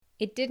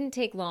It didn't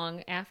take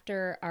long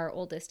after our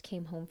oldest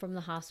came home from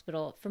the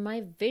hospital for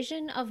my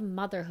vision of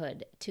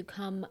motherhood to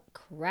come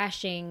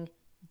crashing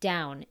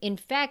down. In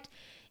fact,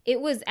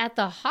 it was at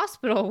the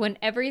hospital when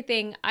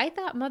everything I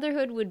thought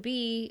motherhood would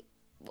be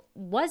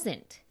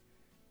wasn't.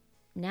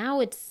 Now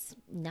it's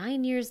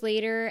 9 years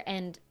later,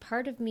 and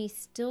part of me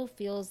still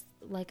feels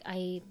like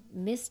I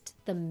missed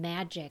the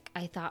magic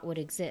I thought would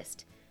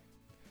exist.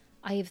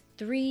 I have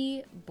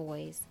 3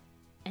 boys,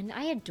 and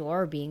I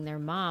adore being their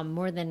mom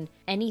more than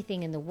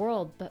anything in the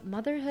world, but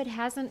motherhood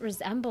hasn't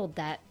resembled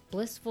that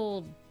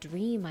blissful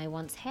dream I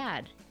once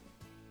had.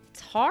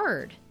 It's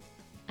hard.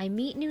 I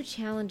meet new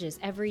challenges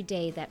every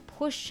day that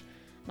push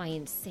my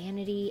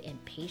insanity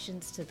and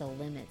patience to the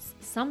limits,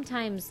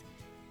 sometimes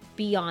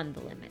beyond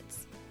the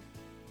limits.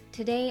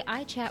 Today,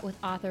 I chat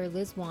with author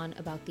Liz Wan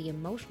about the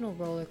emotional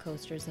roller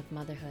coasters of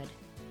motherhood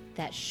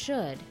that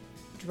should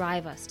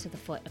drive us to the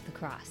foot of the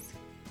cross.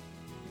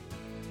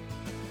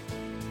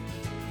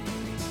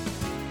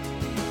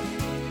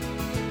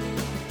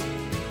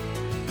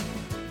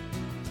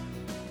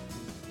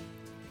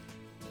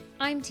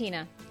 I'm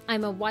Tina.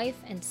 I'm a wife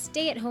and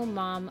stay-at-home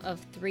mom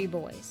of 3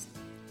 boys.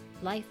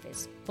 Life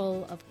is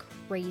full of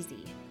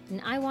crazy,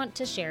 and I want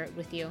to share it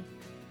with you.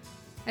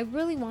 I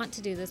really want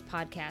to do this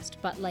podcast,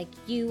 but like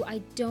you, I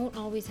don't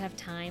always have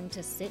time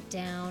to sit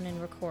down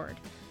and record.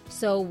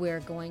 So we're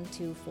going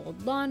to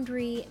fold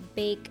laundry,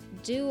 bake,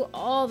 do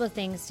all the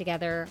things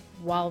together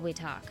while we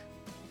talk.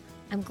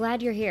 I'm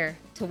glad you're here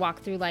to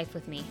walk through life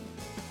with me.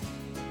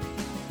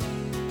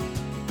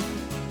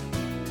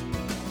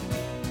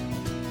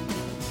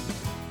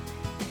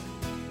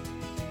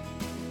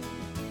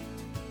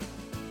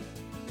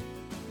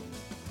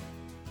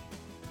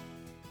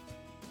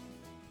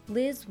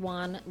 Liz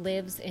Wan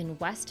lives in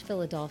West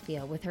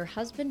Philadelphia with her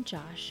husband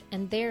Josh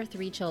and their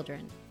 3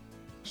 children.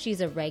 She's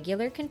a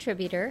regular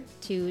contributor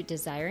to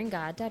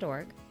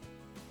DesiringGod.org,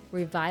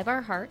 Revive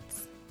Our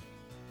Hearts,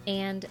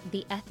 and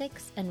the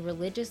Ethics and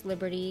Religious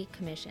Liberty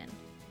Commission.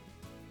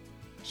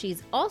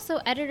 She's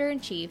also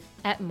editor-in-chief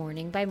at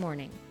Morning by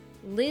Morning.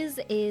 Liz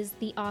is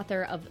the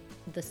author of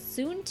the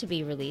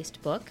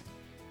soon-to-be-released book,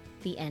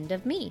 The End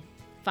of Me,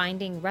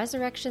 Finding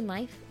Resurrection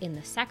Life in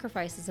the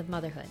Sacrifices of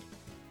Motherhood.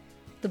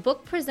 The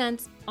book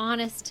presents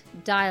honest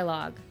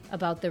dialogue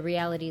about the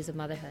realities of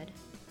motherhood.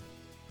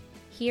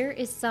 Here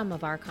is some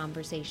of our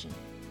conversation.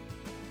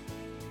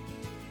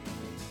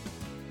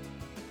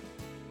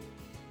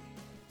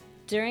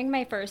 During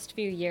my first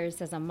few years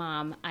as a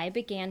mom, I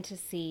began to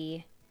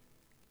see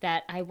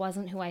that I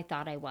wasn't who I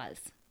thought I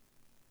was.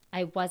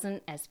 I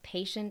wasn't as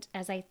patient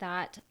as I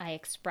thought. I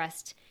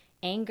expressed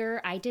anger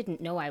I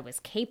didn't know I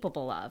was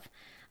capable of.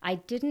 I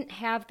didn't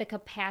have the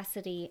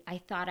capacity I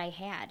thought I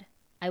had.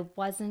 I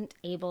wasn't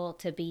able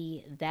to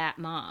be that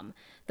mom,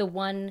 the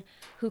one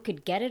who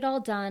could get it all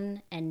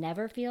done and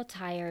never feel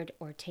tired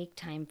or take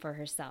time for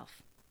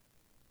herself.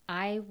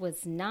 I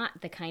was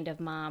not the kind of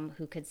mom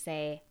who could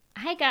say,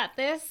 I got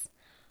this.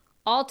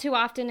 All too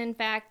often, in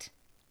fact,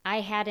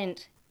 I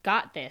hadn't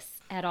got this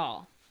at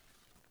all.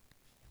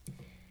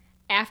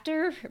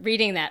 After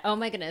reading that, oh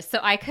my goodness, so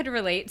I could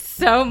relate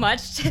so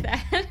much to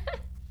that.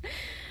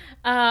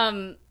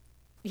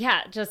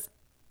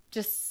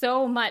 Just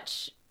so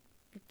much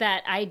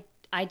that I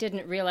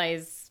didn't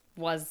realize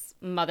was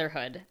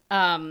motherhood.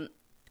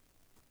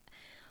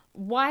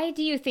 Why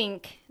do you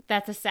think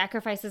that the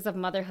sacrifices of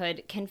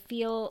motherhood can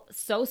feel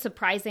so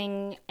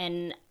surprising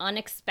and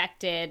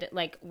unexpected?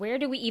 Like, where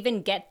do we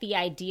even get the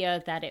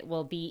idea that it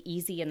will be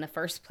easy in the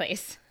first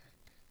place?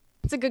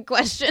 It's a good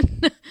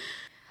question.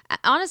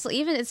 Honestly,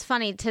 even it's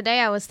funny.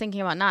 Today I was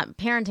thinking about not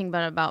parenting,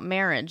 but about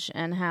marriage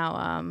and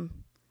how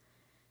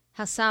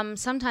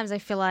sometimes I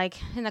feel like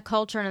in the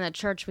culture and in the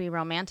church we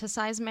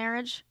romanticize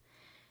marriage,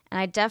 and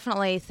I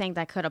definitely think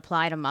that could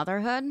apply to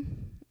motherhood.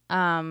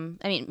 I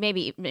mean,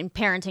 maybe in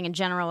parenting in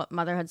general,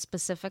 motherhood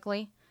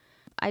specifically.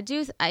 I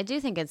do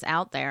think it's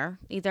out there.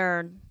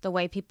 Either the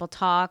way people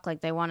talk,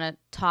 like they want to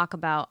talk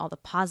about all the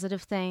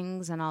positive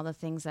things and all the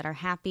things that are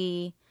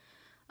happy,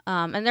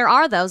 and there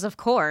are those, of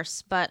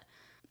course. But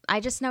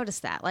I just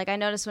noticed that. Like I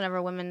noticed whenever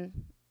women.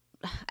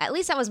 At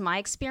least that was my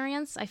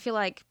experience. I feel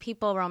like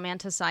people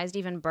romanticized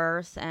even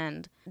birth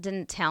and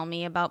didn't tell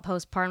me about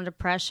postpartum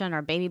depression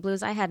or baby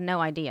blues. I had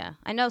no idea.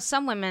 I know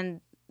some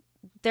women,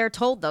 they're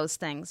told those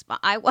things,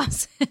 but I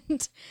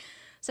wasn't.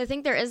 So I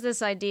think there is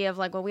this idea of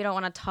like, well, we don't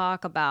want to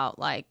talk about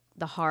like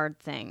the hard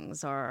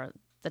things or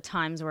the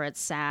times where it's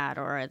sad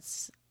or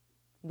it's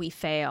we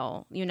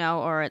fail,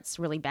 or it's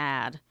really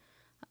bad.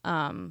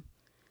 And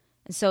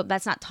so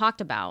that's not talked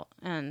about.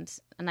 And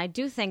I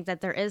do think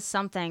that there is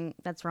something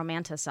that's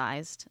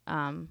romanticized,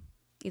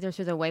 either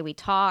through the way we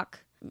talk,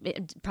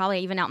 probably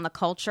even out in the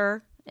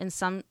culture in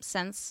some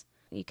sense.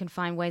 You can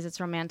find ways it's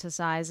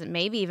romanticized, and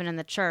maybe even in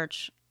the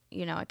church,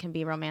 it can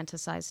be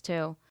romanticized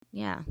too.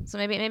 Yeah. So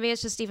maybe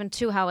it's just even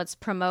too how it's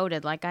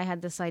promoted. Like I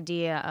had this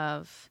idea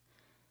of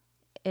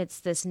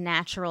it's this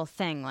natural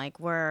thing, like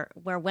we're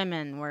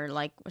women,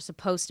 we're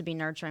supposed to be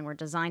nurturing, we're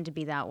designed to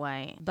be that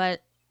way.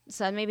 But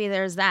so maybe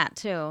there's that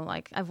too.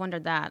 Like I've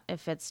wondered that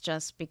if it's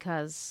just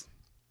because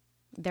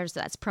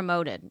that's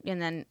promoted,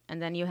 and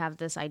then you have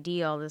this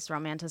ideal, this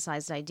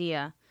romanticized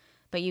idea,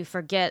 but you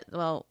forget,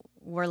 well,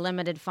 we're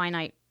limited,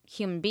 finite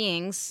human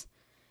beings,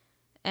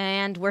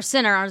 and we're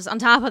sinners on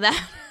top of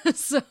that.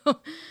 So,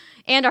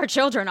 and our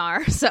children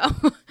are. So,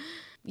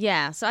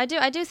 yeah. So I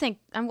do think,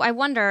 I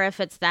wonder if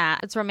it's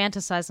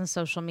romanticized in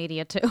social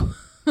media too,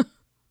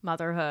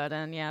 motherhood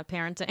and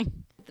parenting.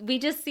 We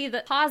just see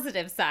the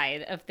positive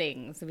side of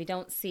things. We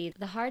don't see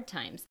the hard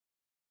times.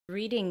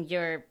 Reading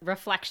your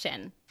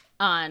reflection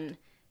on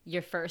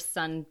your first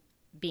son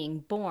being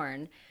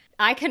born,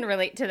 I can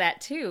relate to that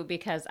too,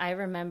 because I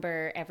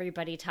remember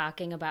everybody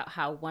talking about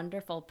how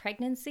wonderful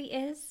pregnancy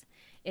is.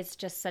 It's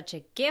just such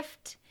a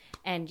gift,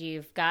 and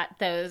you've got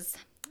those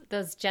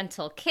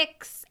gentle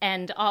kicks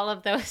and all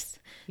of those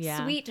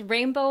sweet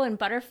rainbow and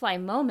butterfly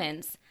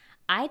moments.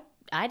 I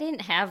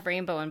didn't have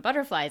rainbow and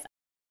butterflies.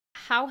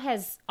 How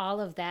has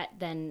all of that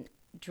then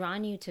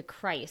drawn you to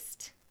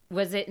Christ?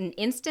 Was it an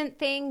instant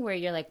thing where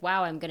you're like,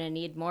 wow, I'm going to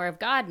need more of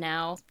God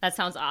now? That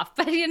sounds off,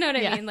 but you know what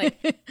I mean?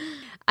 Like,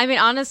 I mean,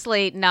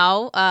 honestly,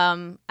 no.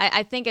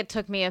 I think it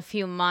took me a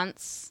few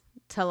months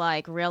to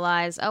like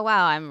realize, oh,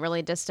 wow, I'm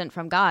really distant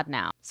from God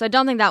now. So I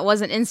don't think that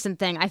was an instant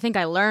thing. I think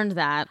I learned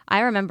that.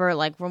 I remember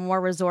like we're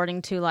more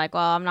resorting to like,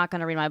 well, I'm not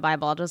going to read my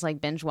Bible. I'll just like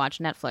binge watch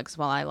Netflix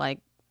while I like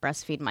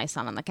breastfeed my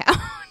son on the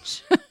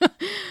couch.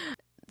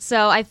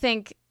 So I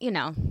think,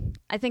 no,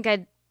 I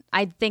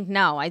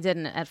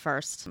didn't at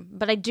first.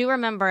 But I do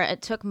remember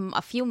it took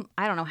a few,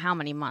 I don't know how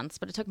many months,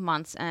 but it took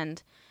months.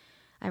 And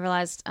I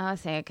realized, I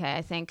think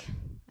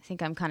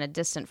I'm kind of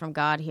distant from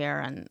God here.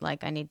 And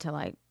like, I need to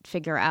like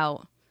figure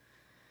out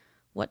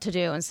what to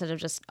do instead of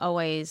just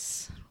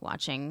always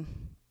watching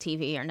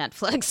TV or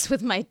Netflix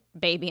with my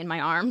baby in my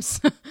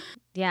arms.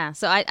 Yeah.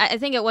 So I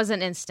think it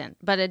wasn't instant,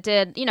 but it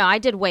did, I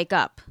did wake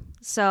up.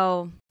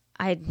 So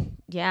I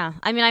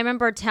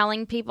remember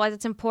telling people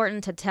it's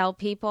important to tell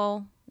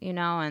people,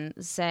 and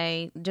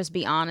say, just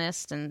be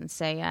honest and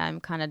say, yeah, I'm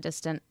kind of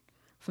distant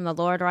from the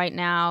Lord right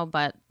now,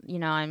 but,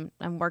 I'm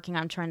working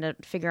on trying to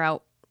figure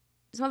out,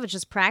 some of it's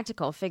just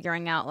practical,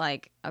 figuring out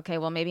like, okay,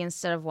 well, maybe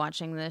instead of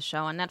watching this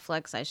show on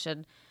Netflix, I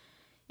should,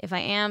 if I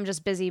am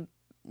just busy,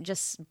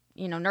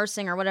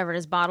 nursing or whatever it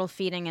is, bottle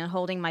feeding and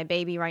holding my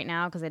baby right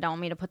now because they don't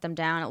want me to put them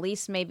down, at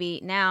least maybe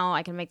now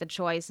I can make the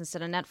choice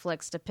instead of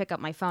Netflix to pick up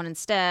my phone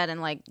instead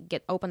and like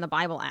open the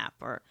Bible app,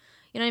 or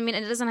you know what I mean?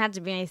 It doesn't have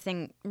to be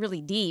anything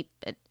really deep.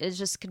 It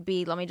just could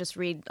be, let me just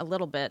read a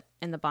little bit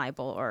in the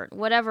Bible or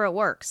whatever it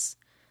works.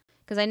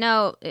 Because I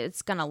know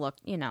it's going to look,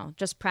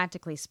 just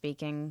practically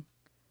speaking,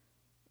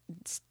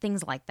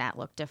 things like that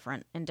look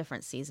different in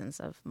different seasons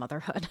of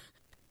motherhood.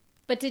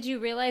 But did you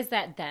realize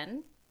that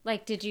then?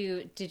 Like, did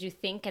you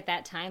think at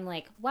that time,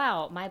 like,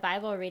 wow, my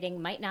Bible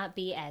reading might not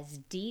be as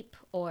deep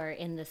or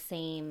in the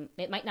same,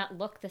 it might not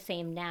look the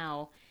same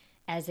now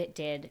as it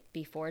did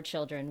before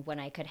children when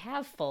I could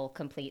have full,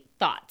 complete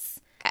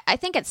thoughts? I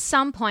think at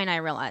some point I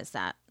realized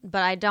that,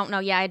 but I don't know.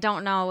 Yeah, I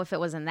don't know if it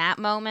was in that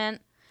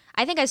moment.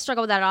 I think I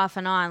struggled with that off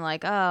and on,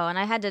 like, oh, and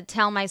I had to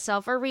tell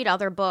myself or read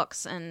other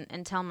books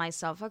and tell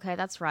myself, okay,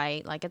 that's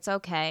right. Like, it's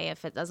okay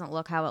if it doesn't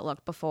look how it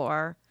looked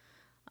before.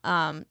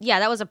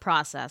 That was a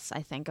process,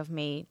 I think, of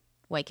me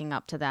waking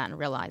up to that and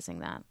realizing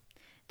that.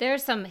 There are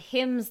some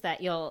hymns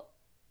that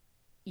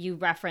you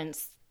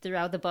reference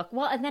throughout the book.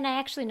 Well, and then I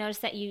actually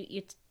noticed that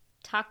you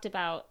talked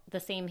about the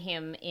same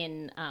hymn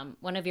in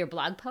one of your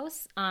blog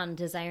posts on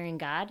Desiring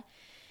God.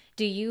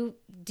 Do you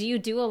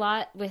do a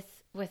lot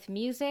with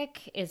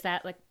music? Is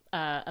that like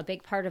a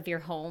big part of your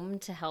home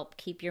to help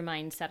keep your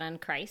mind set on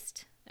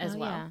Christ as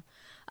well?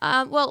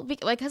 Yeah. Well,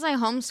 because I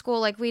homeschool,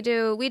 like we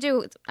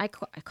do. I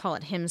call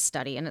it hymn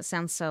study, and it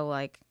sounds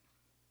so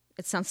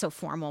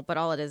formal, but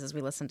all it is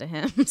we listen to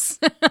hymns,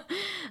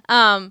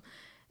 and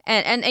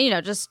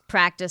just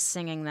practice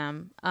singing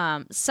them.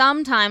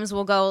 Sometimes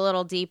we'll go a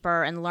little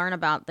deeper and learn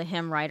about the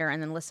hymn writer,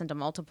 and then listen to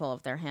multiple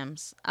of their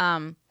hymns.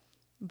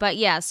 But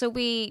yeah, so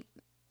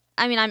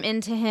I'm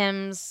into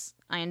hymns.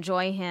 I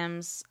enjoy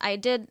hymns. I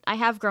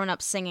have grown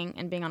up singing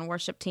and being on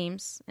worship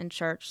teams in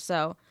church,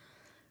 so.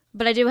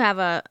 But I do have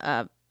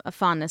a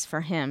fondness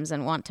for hymns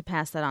and want to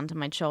pass that on to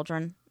my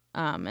children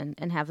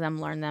and have them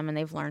learn them, and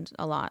they've learned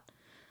a lot.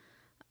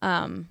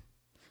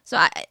 So,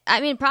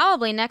 I mean,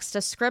 probably next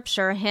to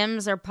Scripture,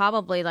 hymns are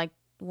probably like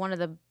one of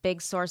the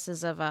big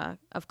sources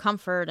of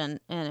comfort and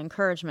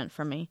encouragement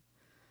for me.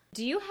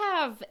 Do you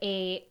have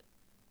a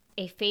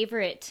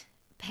favorite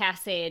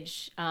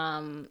passage,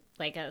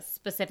 like a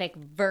specific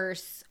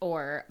verse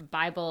or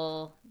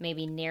Bible,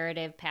 maybe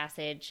narrative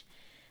passage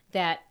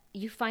that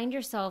you find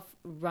yourself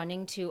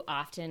running to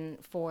often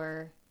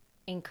for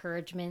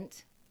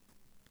encouragement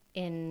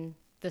in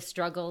the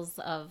struggles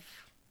of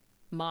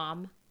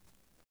mom?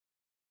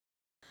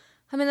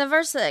 I mean, the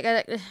verse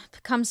that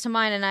comes to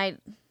mind, and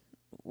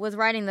with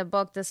writing the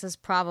book, this is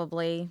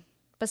probably,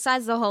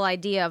 besides the whole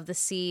idea of the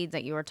seed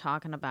that you were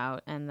talking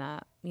about and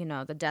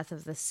the death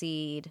of the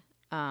seed,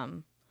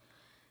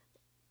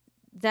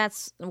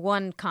 that's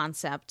one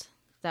concept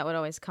that would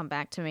always come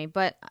back to me.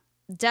 But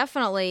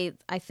definitely,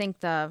 I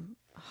think the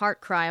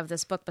heart cry of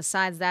this book,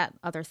 besides that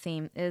other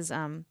theme, is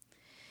in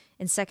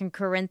 2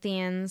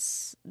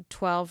 Corinthians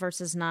 12,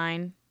 verses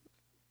 9,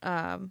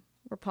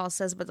 where Paul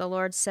says, "But the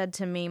Lord said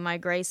to me, my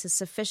grace is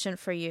sufficient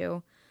for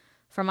you,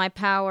 for my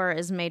power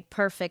is made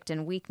perfect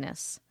in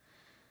weakness.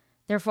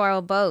 Therefore I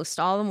will boast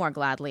all the more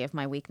gladly of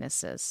my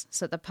weaknesses,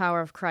 so that the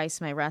power of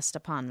Christ may rest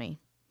upon me."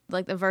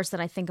 Like the verse that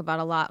I thought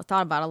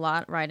about a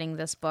lot writing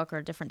this book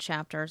or different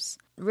chapters.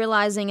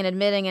 Realizing and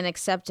admitting and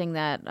accepting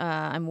that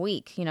I'm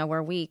weak,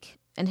 we're weak.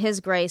 And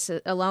His grace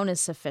alone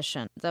is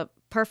sufficient. The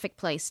perfect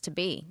place to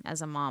be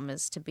as a mom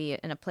is to be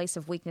in a place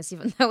of weakness,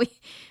 even though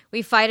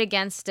we fight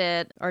against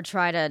it or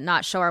try to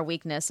not show our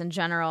weakness. In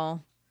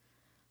general,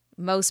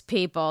 most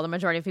people, the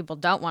majority of people,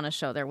 don't want to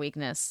show their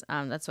weakness.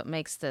 That's what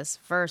makes this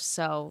verse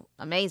so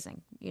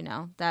amazing,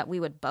 that we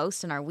would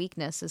boast in our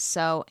weakness is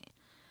so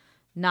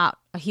not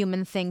a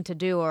human thing to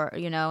do, or,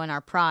 in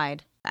our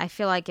pride. I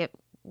feel like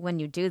when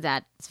you do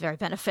that, it's very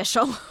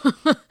beneficial,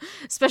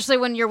 especially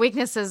when your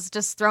weakness is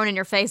just thrown in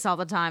your face all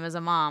the time as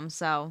a mom.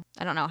 So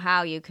I don't know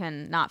how you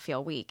can not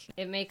feel weak.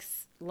 It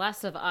makes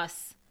less of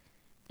us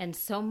and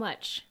so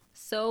much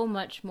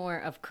more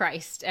of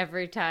Christ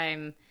every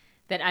time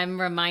that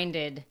I'm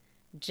reminded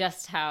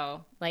just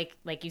how, like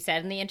you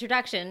said in the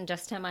introduction,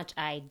 just how much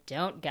I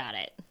don't got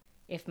it.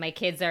 If my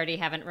kids already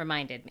haven't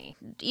reminded me.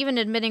 Even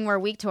admitting we're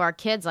weak to our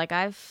kids, like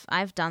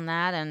I've done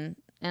that, and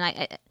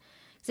I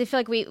feel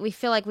like we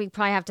feel like we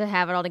probably have to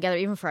have it all together,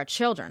 even for our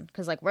children,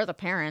 because like we're the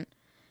parent,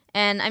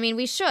 and I mean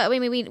we should. I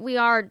mean we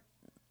are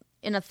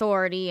in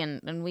authority,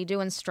 and we do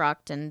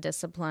instruct and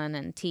discipline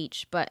and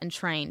teach, and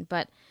train,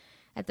 but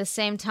at the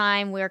same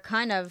time we're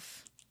kind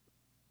of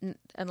in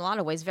a lot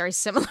of ways very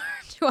similar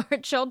to our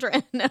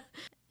children,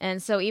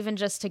 and so even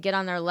just to get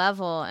on their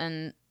level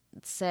and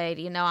say,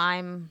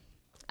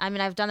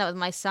 I've done that with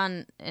my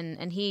son,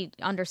 and he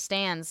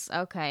understands,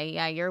 okay,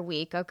 yeah, you're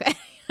weak, okay.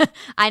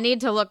 I need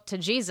to look to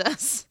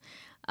Jesus,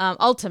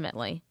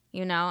 ultimately,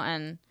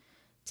 and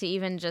to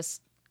even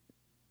just,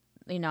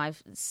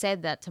 I've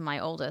said that to my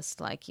oldest,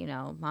 like,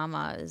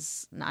 Mama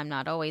I'm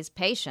not always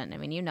patient. I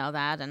mean, you know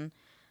that, and,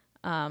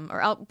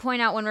 or I'll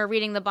point out when we're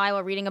reading the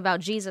Bible, reading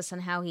about Jesus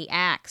and how He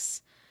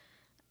acts,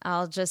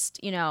 I'll just,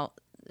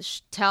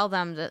 tell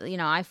them that,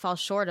 I fall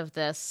short of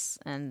this,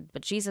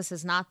 but Jesus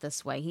is not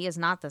this way. He is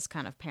not this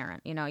kind of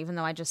parent. Even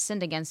though I just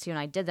sinned against you and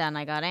I did that and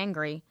I got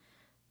angry,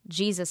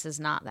 Jesus is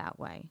not that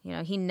way.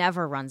 He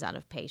never runs out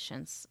of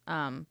patience.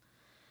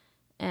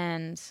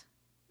 And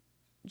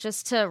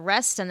just to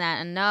rest in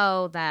that and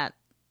know that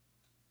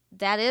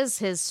that is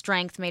His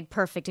strength made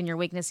perfect in your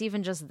weakness,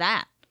 even just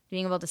that,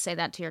 being able to say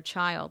that to your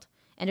child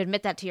and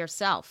admit that to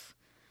yourself,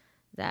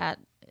 that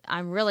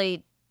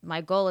my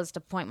goal is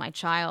to point my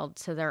child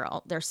to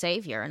their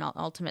Savior, an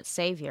ultimate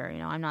Savior.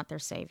 I'm not their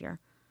Savior.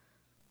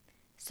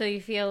 So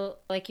you feel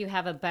like you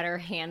have a better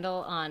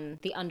handle on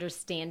the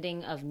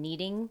understanding of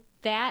needing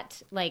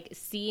that, like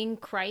seeing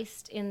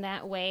Christ in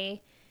that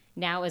way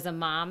now as a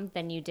mom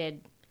than you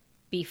did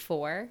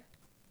before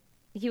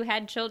you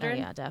had children? Oh,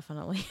 yeah,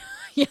 definitely.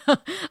 Yeah,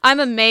 I'm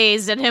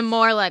amazed at Him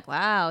more like,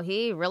 wow,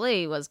 He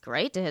really was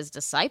great to His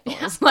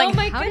disciples. Like,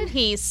 my how goodness. did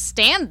He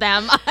stand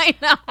them? I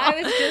know.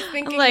 I was just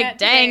thinking like, that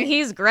dang, today.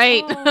 He's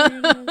great.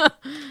 Oh,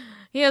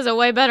 He has a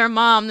way better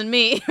mom than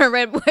me, or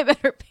way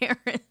better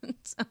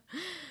parent.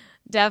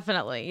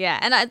 Definitely, yeah.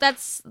 And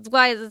that's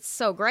why it's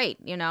so great,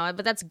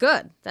 but that's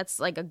good. That's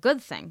like a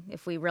good thing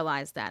if we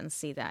realize that and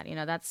see that.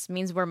 That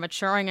means we're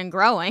maturing and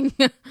growing.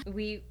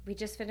 we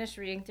just finished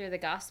reading through the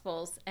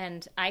Gospels,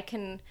 and I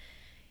can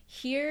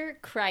hear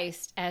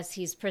Christ as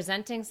He's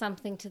presenting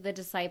something to the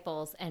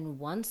disciples, and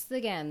once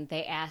again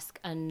they ask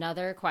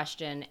another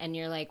question, and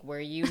you're like, were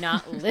you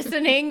not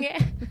listening?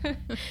 I'm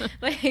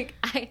like,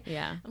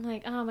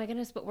 oh my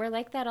goodness, but we're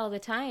like that all the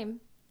time.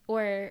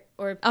 Or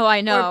oh,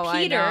 I know, or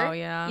Peter, I know,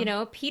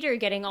 yeah. Peter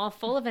getting all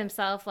full of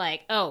himself,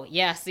 like, oh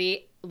yeah,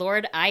 see,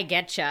 Lord, I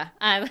getcha.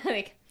 I'm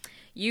like,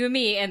 you and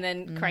me, and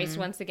then Christ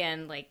once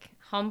again like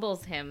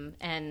humbles him,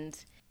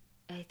 and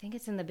I think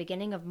it's in the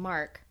beginning of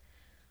Mark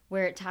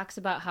where it talks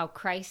about how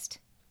Christ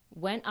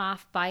went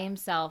off by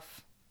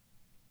himself.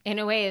 In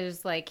a way, it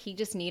was like he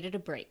just needed a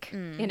break, He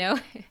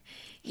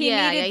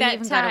needed that he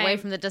even time. got away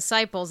from the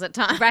disciples at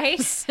times.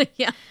 Right?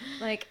 Yeah.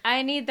 Like,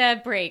 I need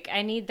that break.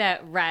 I need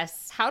that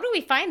rest. How do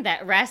we find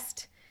that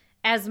rest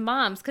as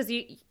moms? Because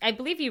I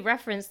believe you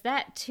referenced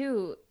that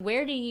too.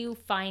 Where do you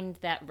find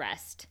that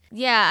rest?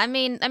 Yeah, I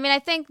mean, I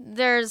think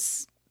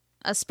there's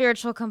a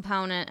spiritual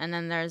component and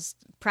then there's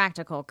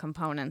practical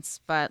components.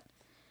 But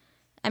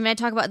I mean,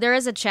 there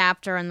is a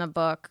chapter in the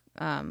book,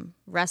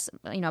 rest,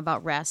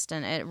 about rest,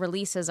 and it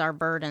releases our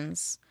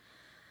burdens.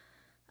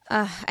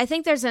 I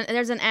think there's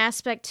an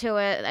aspect to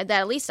it that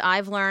at least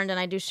I've learned, and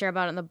I do share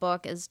about it in the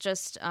book, is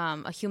just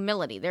a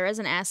humility. There is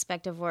an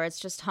aspect of where it's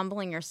just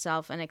humbling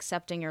yourself and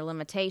accepting your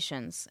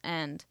limitations,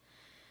 and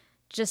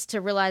just to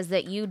realize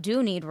that you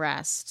do need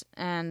rest,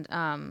 and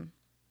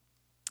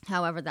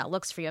however that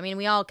looks for you. I mean,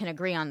 we all can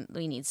agree on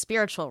we need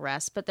spiritual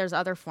rest, but there's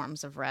other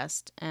forms of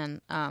rest,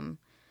 and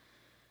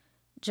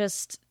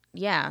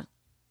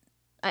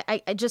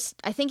I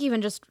think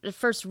even just at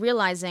first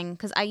realizing,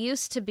 because I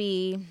used to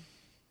be,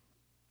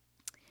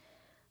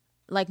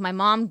 like, my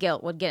mom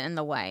guilt would get in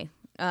the way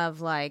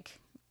of, like,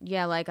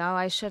 yeah, like, oh,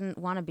 I shouldn't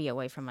want to be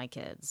away from my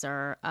kids,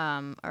 or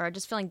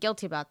just feeling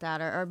guilty about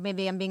that, or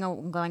maybe I'm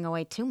going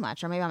away too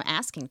much, or maybe I'm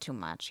asking too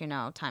much,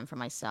 time for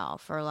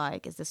myself, or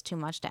like, is this too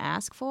much to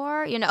ask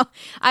for?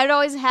 I'd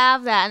always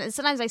have that, and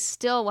sometimes I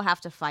still will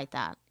have to fight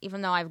that.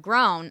 Even though I've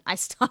grown, I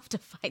still have to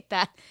fight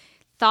that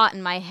thought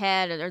in my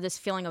head, or this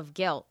feeling of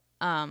guilt.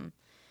 So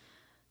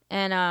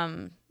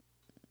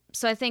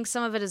I think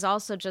some of it is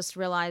also just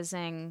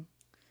realizing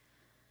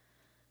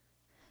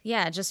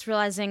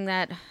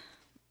that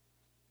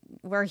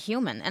we're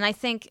human. And I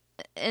think,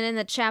 and in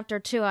the chapter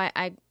too,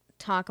 I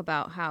talk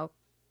about how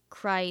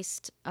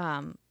Christ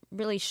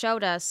really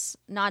showed us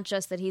not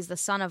just that he's the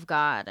Son of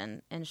God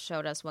and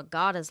showed us what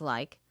God is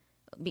like,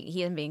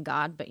 he being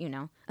God, but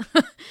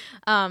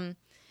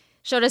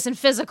showed us in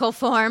physical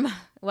form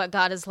what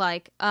God is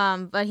like.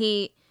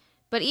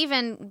 But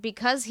even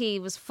because he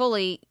was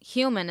fully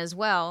human as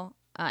well,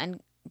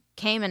 and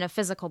came in a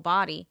physical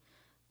body,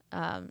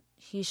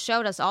 he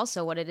showed us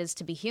also what it is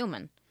to be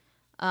human.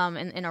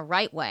 In a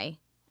right way,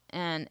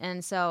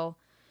 and so,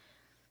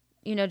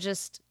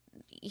 just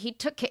he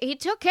took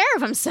care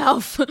of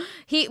himself.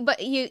 he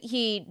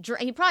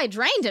probably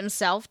drained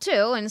himself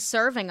too in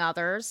serving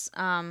others.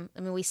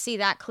 We see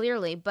that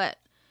clearly, but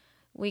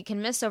we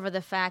can miss over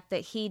the fact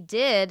that he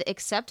did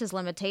accept his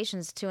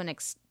limitations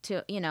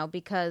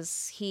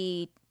because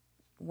he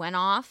went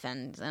off,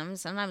 and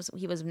sometimes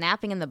he was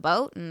napping in the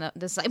boat, and the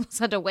disciples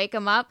had to wake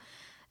him up.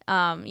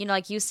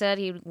 Like you said,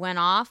 he went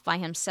off by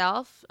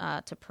himself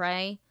to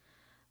pray.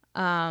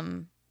 We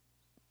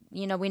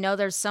know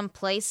there's some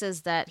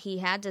places that he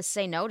had to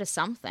say no to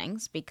some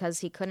things because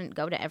he couldn't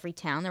go to every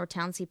town. There were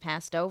towns he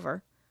passed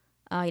over.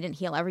 He didn't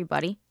heal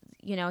everybody.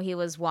 He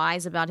was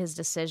wise about his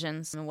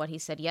decisions and what he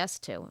said yes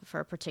to for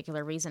a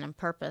particular reason and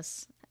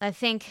purpose. I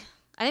think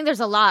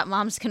there's a lot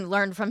moms can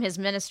learn from his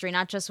ministry,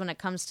 not just when it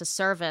comes to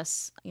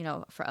service,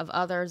 of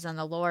others and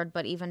the Lord,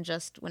 but even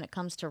just when it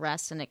comes to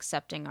rest and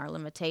accepting our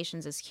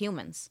limitations as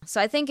humans. So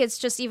I think it's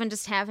just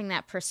having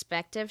that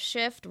perspective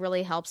shift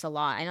really helps a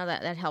lot. I know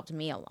that helped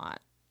me a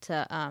lot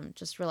to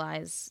just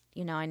realize,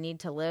 I need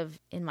to live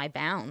in my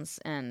bounds,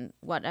 and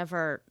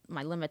whatever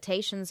my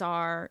limitations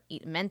are,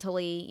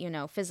 mentally,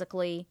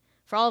 physically,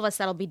 for all of us,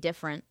 that'll be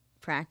different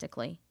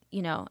practically.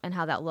 And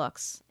how that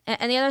looks.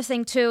 And the other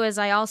thing, too, is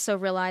I also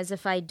realize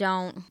if I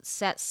don't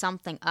set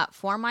something up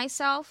for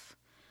myself,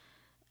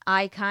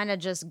 I kind of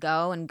just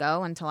go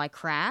until I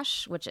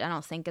crash, which I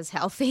don't think is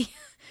healthy.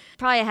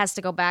 Probably has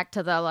to go back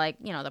to the,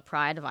 the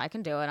pride of I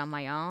can do it on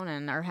my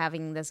own, or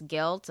having this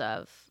guilt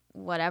of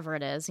whatever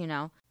it is,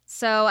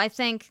 So I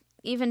think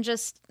even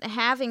just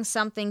having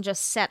something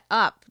just set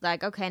up,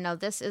 like, okay, no,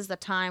 this is the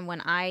time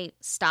when I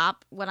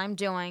stop what I'm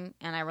doing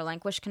and I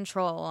relinquish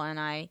control and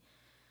I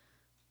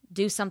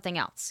do something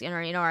else,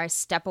 or I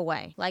step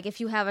away. Like if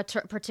you have a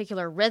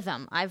particular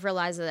rhythm, I've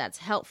realized that's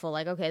helpful.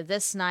 Like, okay,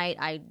 this night,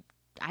 I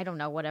don't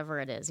know, whatever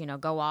it is,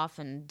 go off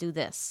and do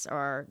this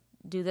or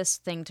do this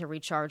thing to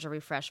recharge or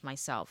refresh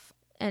myself.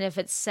 And if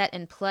it's set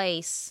in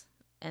place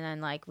and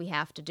then we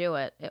have to do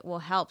it, it will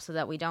help so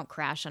that we don't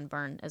crash and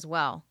burn as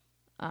well.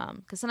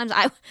 Because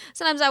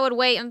sometimes I would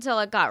wait until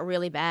it got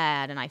really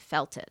bad and I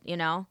felt it,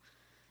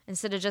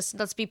 instead of just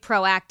let's be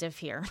proactive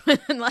here,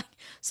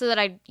 so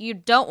that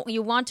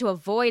you want to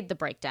avoid the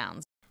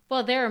breakdowns.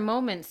 Well, there are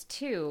moments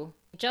too,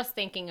 just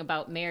thinking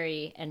about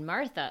Mary and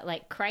Martha,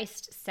 like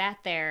Christ sat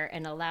there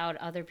and allowed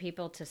other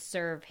people to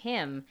serve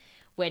him,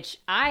 which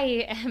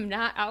I am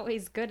not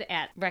always good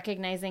at,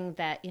 recognizing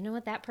that,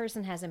 that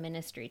person has a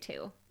ministry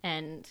too,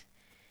 and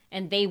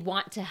they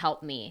want to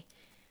help me.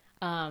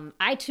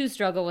 I too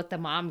struggle with the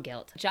mom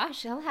guilt.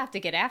 Josh, he'll have to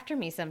get after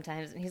me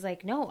sometimes. And he's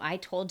like, no, I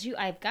told you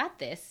I've got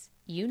this.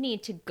 You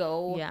need to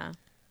go. Yeah.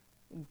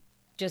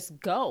 Just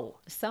go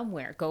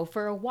somewhere. Go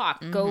for a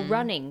walk. Mm-hmm. Go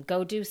running.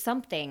 Go do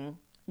something.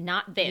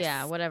 Not this.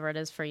 Yeah, whatever it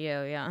is for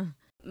you. Yeah.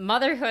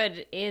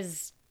 Motherhood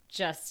is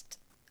just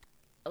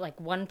like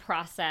one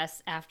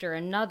process after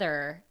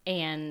another.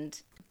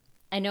 And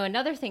I know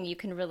another thing you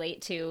can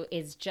relate to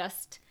is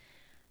just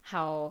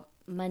how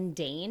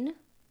mundane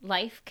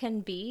life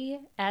can be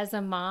as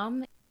a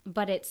mom.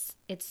 But it's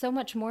so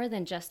much more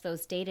than just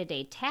those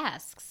day-to-day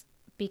tasks,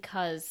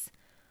 because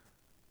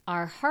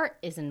our heart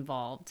is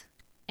involved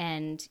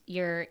and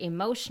you're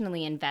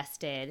emotionally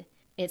invested.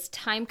 It's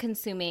time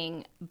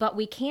consuming, but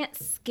we can't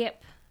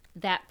skip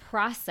that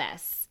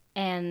process.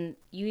 And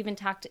you even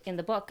talked in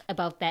the book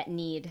about that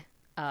need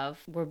of,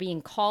 we're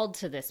being called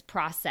to this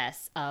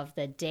process of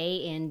the day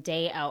in,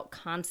 day out,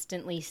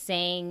 constantly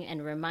saying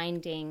and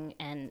reminding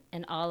and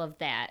all of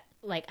that.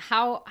 Like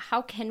how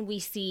can we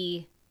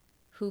see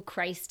who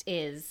Christ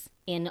is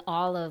in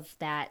all of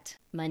that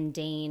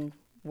mundane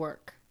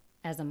work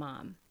as a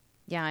mom?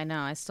 Yeah, I know.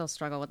 I still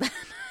struggle with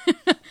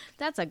that.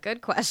 That's a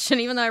good question,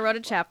 even though I wrote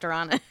a chapter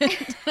on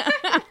it.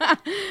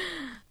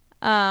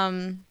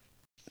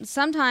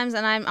 Sometimes,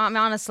 and I'm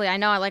honestly, I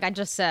know, like I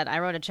just said, I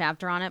wrote a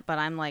chapter on it, but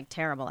I'm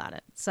terrible at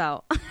it.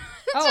 So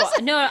Oh,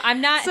 no,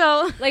 I'm not.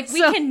 We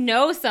can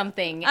know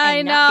something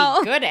and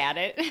not be good at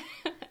it.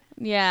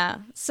 Yeah.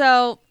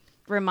 So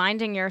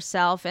reminding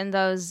yourself in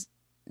those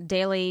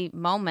daily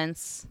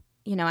moments,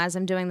 as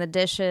I'm doing the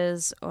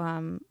dishes,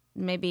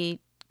 maybe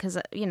because,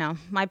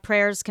 my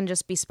prayers can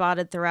just be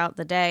spotted throughout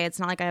the day. It's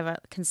not like I have a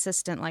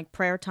consistent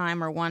prayer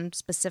time or one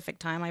specific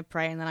time I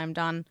pray and then I'm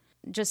done.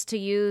 Just to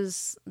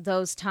use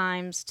those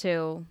times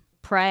to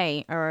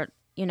pray or,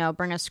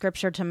 bring a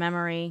scripture to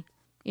memory,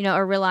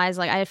 or realize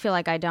I feel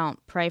like I don't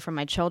pray for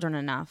my children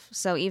enough.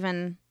 So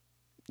even,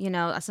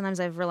 sometimes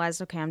I've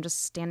realized, okay, I'm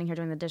just standing here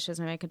doing the dishes.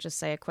 Maybe I could just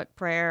say a quick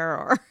prayer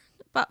or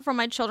but from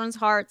my children's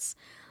hearts,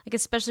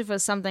 especially if it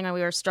was something I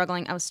was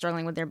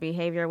struggling with their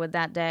behavior with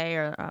that day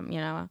or,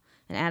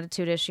 an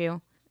attitude issue.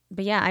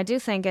 But yeah, I do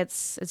think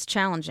it's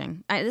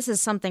challenging. This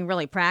is something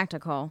really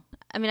practical.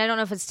 I mean, I don't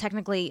know if it's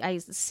technically I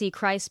see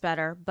Christ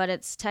better, but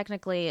it's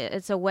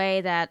a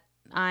way that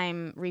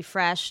I'm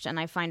refreshed and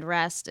I find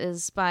rest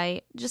is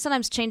by just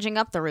sometimes changing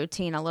up the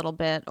routine a little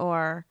bit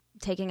or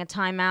taking a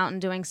time out and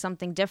doing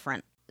something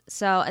different.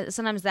 So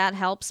sometimes that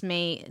helps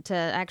me to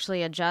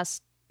actually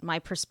adjust my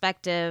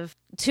perspective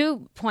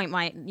to point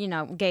my,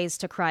 gaze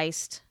to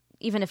Christ.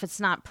 Even if it's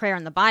not prayer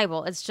in the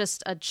Bible, it's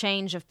just a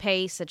change of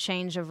pace, a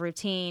change of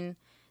routine,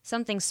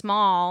 something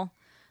small,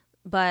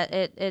 but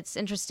it's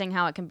interesting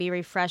how it can be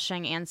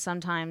refreshing and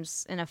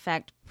sometimes, in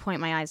effect, point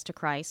my eyes to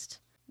Christ.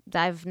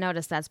 I've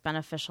noticed that's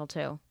beneficial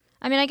too.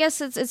 I mean, I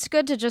guess it's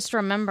good to just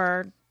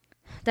remember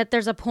that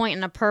there's a point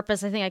and a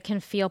purpose. I think it can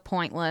feel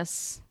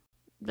pointless,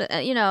 but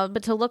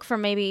to look for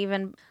maybe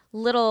even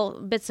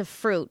little bits of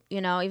fruit,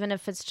 even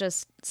if it's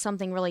just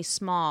something really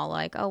small,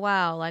 like, oh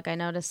wow, I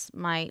noticed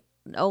my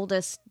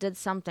oldest did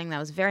something that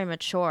was very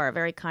mature,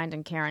 very kind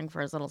and caring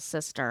for his little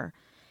sister,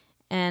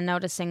 and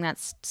noticing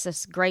that's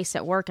just grace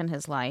at work in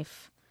his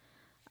life,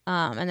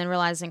 and then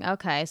realizing,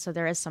 okay, so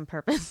there is some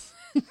purpose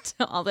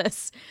to all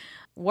this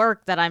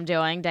work that I'm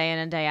doing day in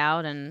and day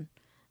out, and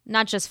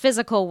not just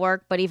physical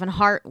work, but even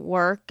heart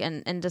work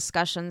and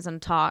discussions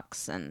and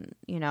talks and,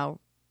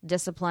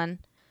 discipline.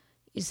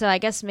 So I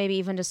guess maybe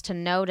even just to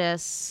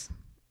notice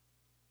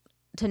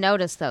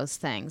those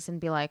things and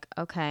be like,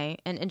 okay,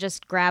 and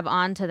just grab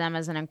onto them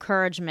as an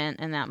encouragement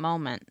in that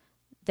moment.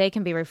 They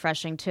can be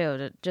refreshing too,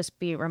 to just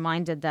be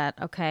reminded that,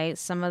 okay,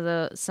 some of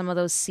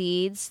those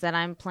seeds that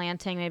I'm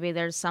planting, maybe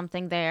there's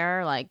something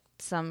there, like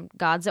some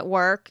God's at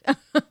work.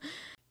 I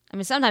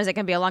mean, sometimes it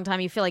can be a long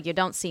time you feel like you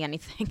don't see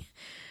anything.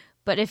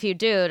 But if you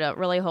do, to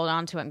really hold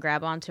on to it and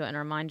grab onto it and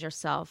remind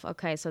yourself,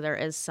 okay, so there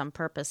is some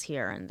purpose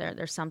here and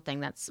there's something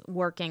that's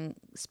working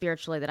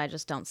spiritually that I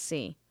just don't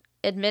see.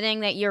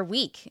 Admitting that you're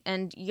weak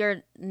and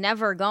you're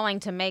never going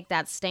to make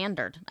that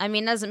standard. I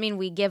mean, doesn't mean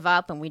we give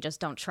up and we just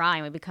don't try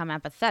and we become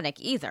apathetic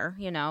either.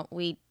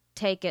 We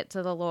take it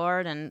to the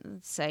Lord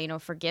and say,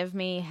 forgive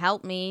me,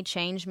 help me,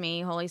 change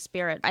me, Holy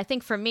Spirit. I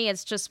think for me,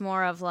 it's just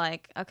more of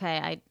like, okay,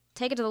 I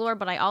take it to the Lord,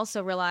 but I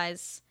also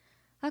realize,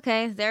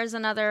 okay, there's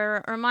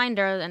another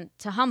reminder and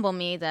to humble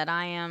me that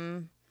I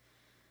am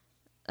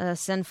a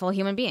sinful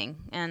human being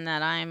and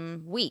that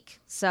I'm weak.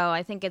 So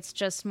I think it's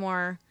just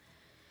more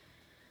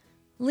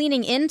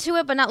leaning into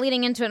it, but not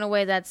leaning into it in a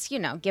way that's,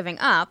 giving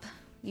up.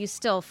 You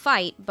still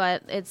fight,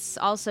 but it's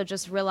also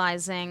just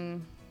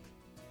realizing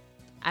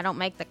I don't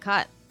make the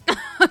cut.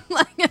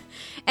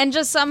 And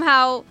just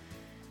somehow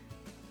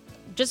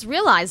just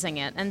realizing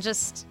it and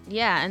just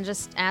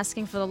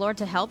asking for the Lord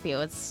to help you.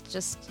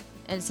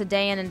 It's a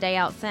day in and day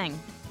out thing.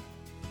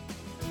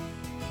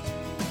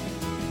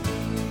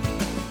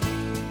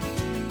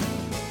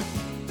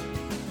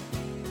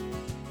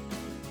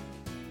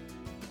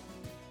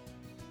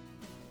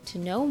 To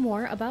know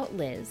more about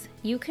Liz,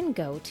 you can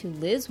go to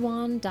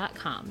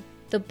lizwan.com.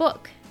 The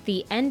book,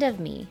 The End of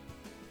Me,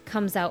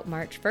 comes out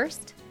March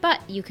 1st, but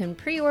you can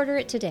pre-order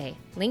it today.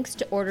 Links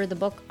to order the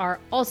book are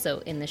also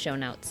in the show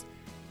notes.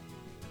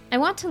 I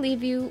want to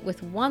leave you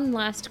with one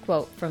last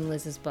quote from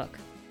Liz's book.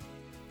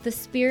 The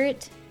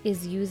Spirit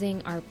is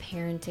using our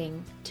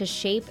parenting to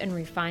shape and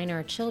refine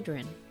our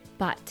children,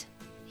 but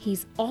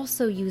He's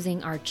also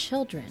using our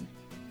children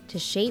to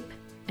shape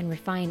and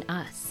refine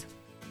us.